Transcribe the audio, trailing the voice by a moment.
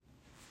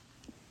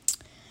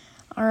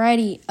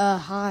Alrighty,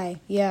 hi,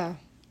 yeah,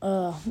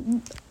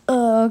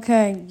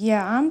 okay,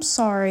 yeah, I'm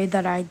sorry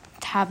that I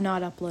have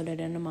not uploaded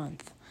in a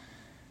month.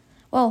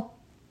 Well,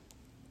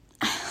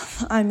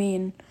 I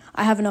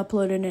haven't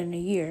uploaded in a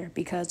year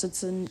because it's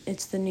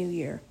the new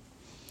year.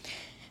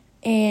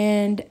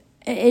 And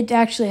it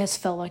actually has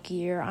felt like a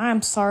year.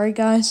 I'm sorry,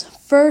 guys.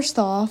 First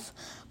off,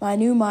 my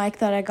new mic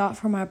that I got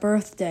for my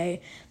birthday,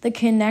 the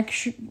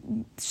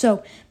connection,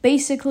 so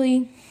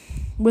basically,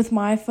 with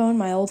my phone,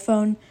 my old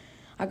phone,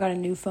 I got a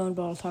new phone,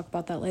 but I'll talk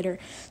about that later.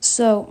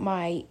 So,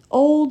 my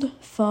old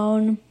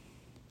phone,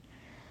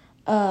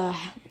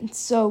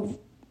 so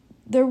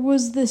there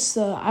was this,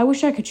 I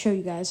wish I could show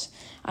you guys.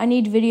 I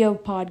need video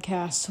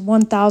podcasts,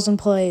 1,000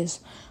 plays.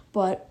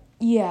 But,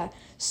 yeah,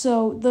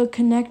 so the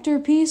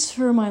connector piece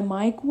for my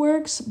mic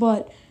works,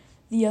 but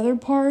the other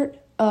part,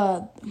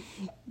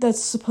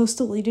 that's supposed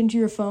to lead into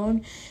your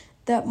phone,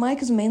 that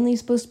mic is mainly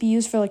supposed to be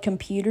used for, like,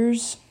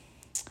 computers.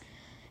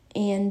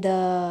 And,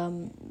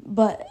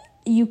 but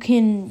you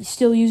can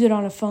still use it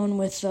on a phone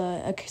with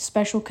a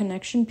special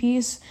connection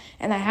piece.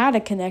 And I had a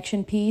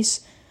connection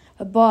piece,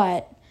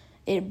 but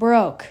it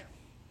broke.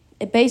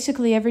 It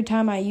basically, every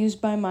time I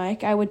used my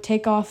mic, I would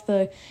take off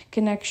the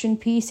connection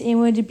piece, and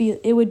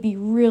it would be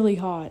really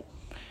hot.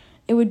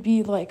 It would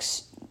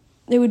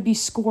be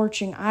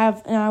scorching.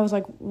 I was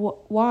like,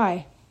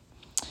 why?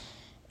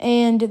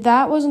 And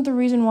that wasn't the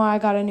reason why I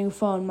got a new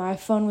phone. My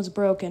phone was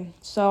broken.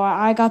 So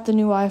I got the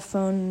new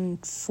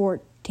iPhone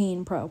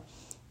 14 Pro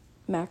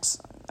Max,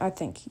 I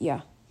think.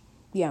 Yeah,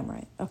 I'm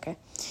right. Okay.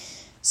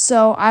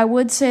 So I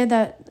would say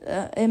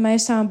that it may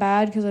sound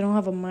bad because I don't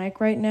have a mic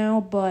right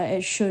now, but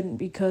it shouldn't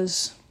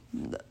because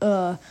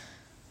I've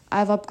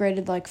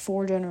upgraded like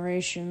 4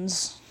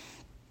 generations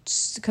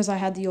because I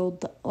had the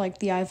old, like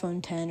the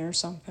iPhone 10 or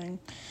something.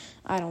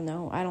 I don't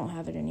know. I don't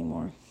have it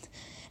anymore.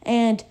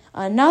 And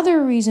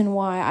another reason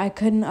why I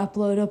couldn't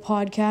upload a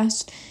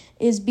podcast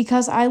is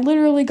because I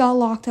literally got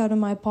locked out of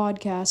my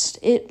podcast.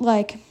 It,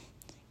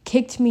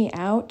 kicked me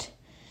out,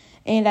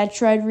 and I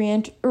tried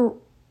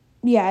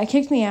it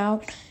kicked me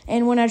out,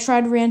 and when I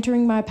tried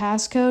re-entering my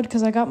passcode,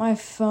 because I got my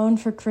phone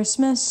for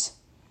Christmas.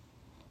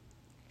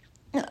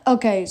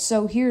 Okay,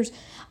 so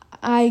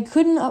I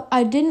didn't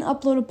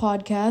upload a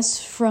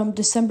podcast from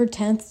December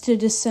 10th to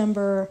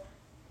December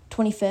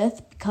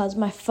 25th because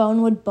my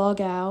phone would bug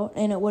out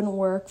and it wouldn't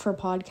work for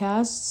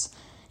podcasts.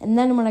 And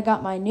then when I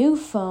got my new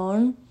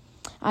phone,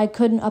 I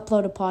couldn't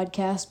upload a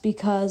podcast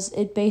because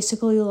it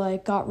basically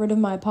got rid of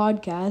my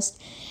podcast.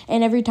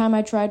 And every time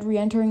I tried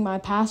re-entering my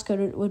passcode,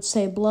 it would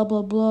say blah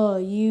blah blah,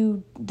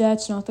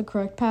 that's not the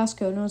correct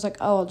passcode. And I was like,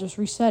 oh, I'll just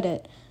reset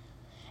it.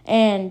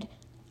 And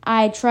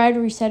I tried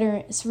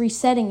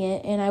resetting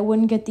it and I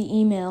wouldn't get the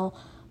email.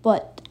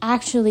 But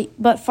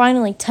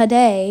finally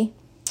today,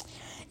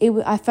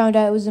 I found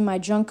out it was in my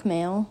junk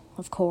mail,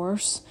 of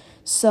course.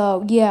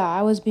 So, yeah,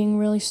 I was being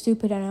really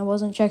stupid and I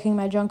wasn't checking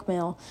my junk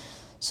mail.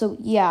 So,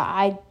 yeah,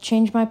 I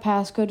changed my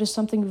passcode to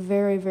something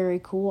very,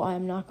 very cool. I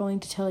am not going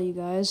to tell you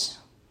guys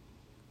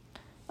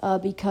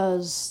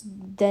because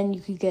then you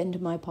could get into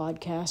my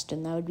podcast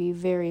and that would be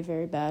very,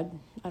 very bad.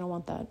 I don't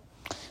want that.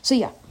 So,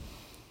 yeah.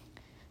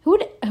 Who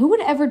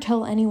would ever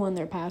tell anyone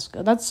their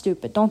passcode? That's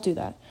stupid. Don't do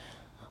that.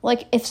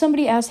 If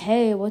somebody asks,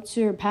 hey, what's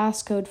your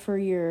passcode for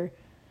your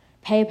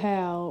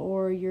PayPal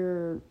or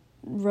your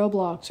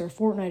Roblox or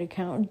Fortnite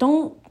account,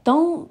 don't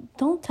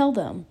tell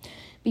them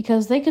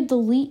because they could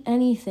delete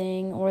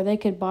anything or they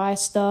could buy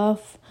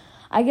stuff.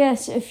 I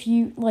guess if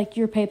you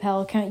your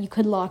PayPal account, you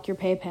could lock your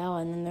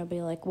PayPal and then they'll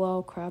be like,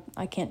 well, crap,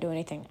 I can't do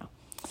anything now.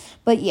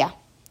 But yeah,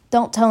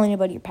 don't tell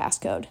anybody your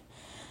passcode.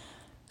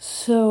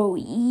 So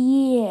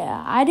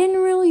yeah, I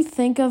didn't really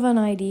think of an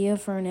idea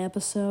for an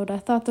episode. I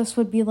thought this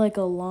would be a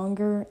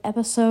longer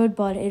episode,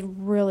 but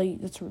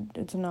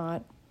it's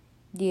not.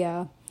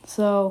 Yeah,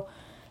 so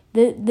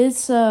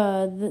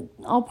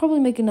I'll probably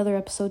make another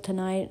episode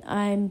tonight.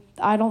 I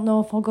don't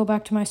know if I'll go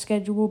back to my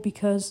schedule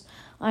because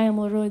I am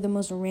literally the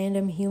most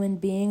random human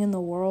being in the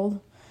world,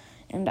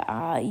 and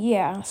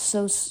yeah.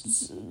 So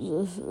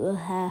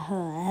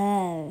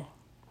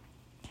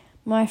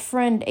my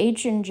friend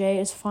H&J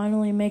is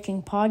finally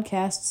making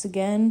podcasts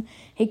again.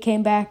 He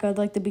came back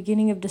at the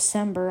beginning of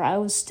December. I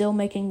was still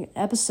making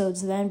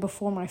episodes then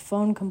before my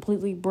phone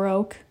completely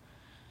broke.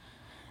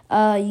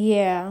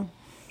 Yeah.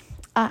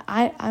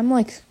 I'm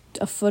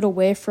a foot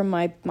away from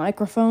my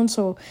microphone,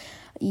 so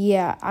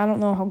yeah, I don't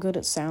know how good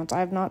it sounds. I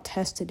have not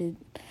tested it.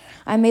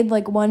 I made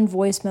one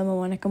voice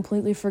memo and I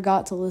completely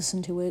forgot to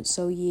listen to it,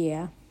 so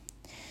yeah.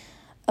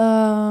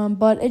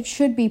 But it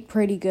should be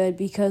pretty good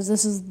because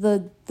this is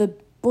the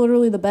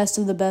literally the best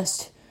of the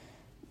best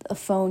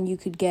phone you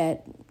could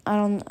get.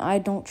 I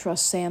don't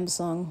trust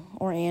Samsung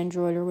or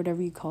Android or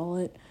whatever you call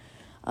it.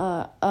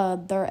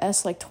 Their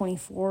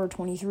S24 or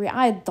 23.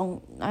 I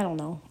don't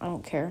know. I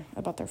don't care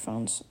about their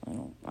phones.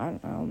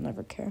 I'll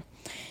never care.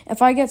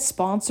 If I get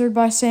sponsored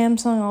by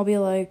Samsung, I'll be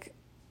like,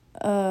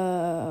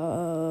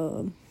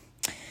 oh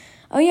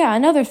yeah,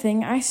 another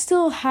thing. I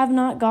still have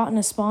not gotten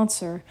a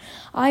sponsor.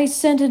 I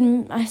sent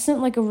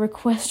a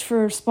request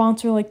for a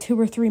sponsor 2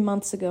 or 3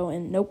 months ago,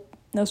 and nope,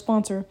 No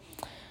sponsor.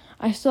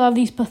 I still have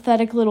these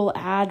pathetic little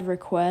ad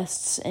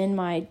requests in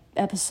my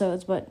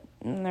episodes, but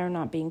they're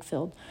not being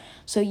filled.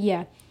 So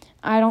yeah,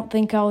 I don't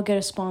think I'll get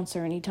a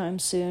sponsor anytime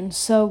soon.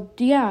 So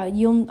yeah, I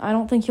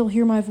don't think you'll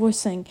hear my voice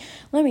saying,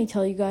 "Let me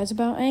tell you guys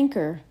about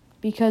Anchor,"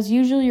 because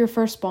usually your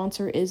first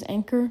sponsor is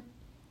Anchor.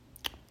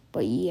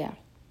 But yeah.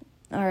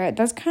 All right,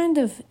 that's kind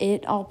of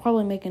it. I'll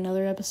probably make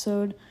another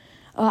episode.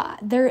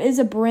 There is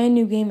a brand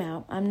new game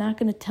out. I'm not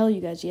going to tell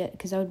you guys yet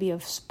because that would be a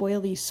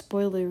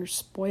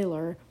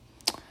spoiler.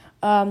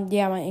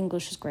 Yeah, my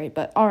English is great.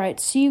 But all right,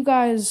 see you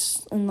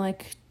guys in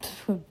like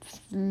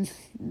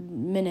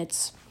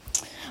minutes.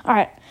 All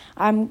right,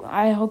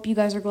 I hope you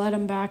guys are glad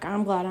I'm back.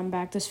 I'm glad I'm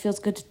back. This feels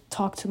good to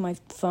talk to my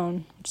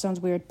phone, which sounds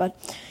weird, but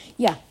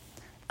yeah.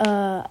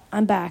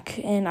 I'm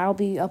back and I'll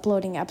be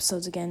uploading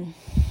episodes again.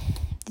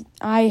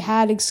 I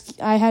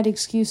had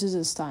excuses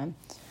this time.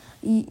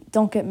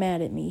 Don't get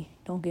mad at me.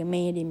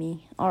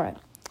 All right.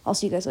 I'll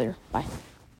see you guys later. Bye.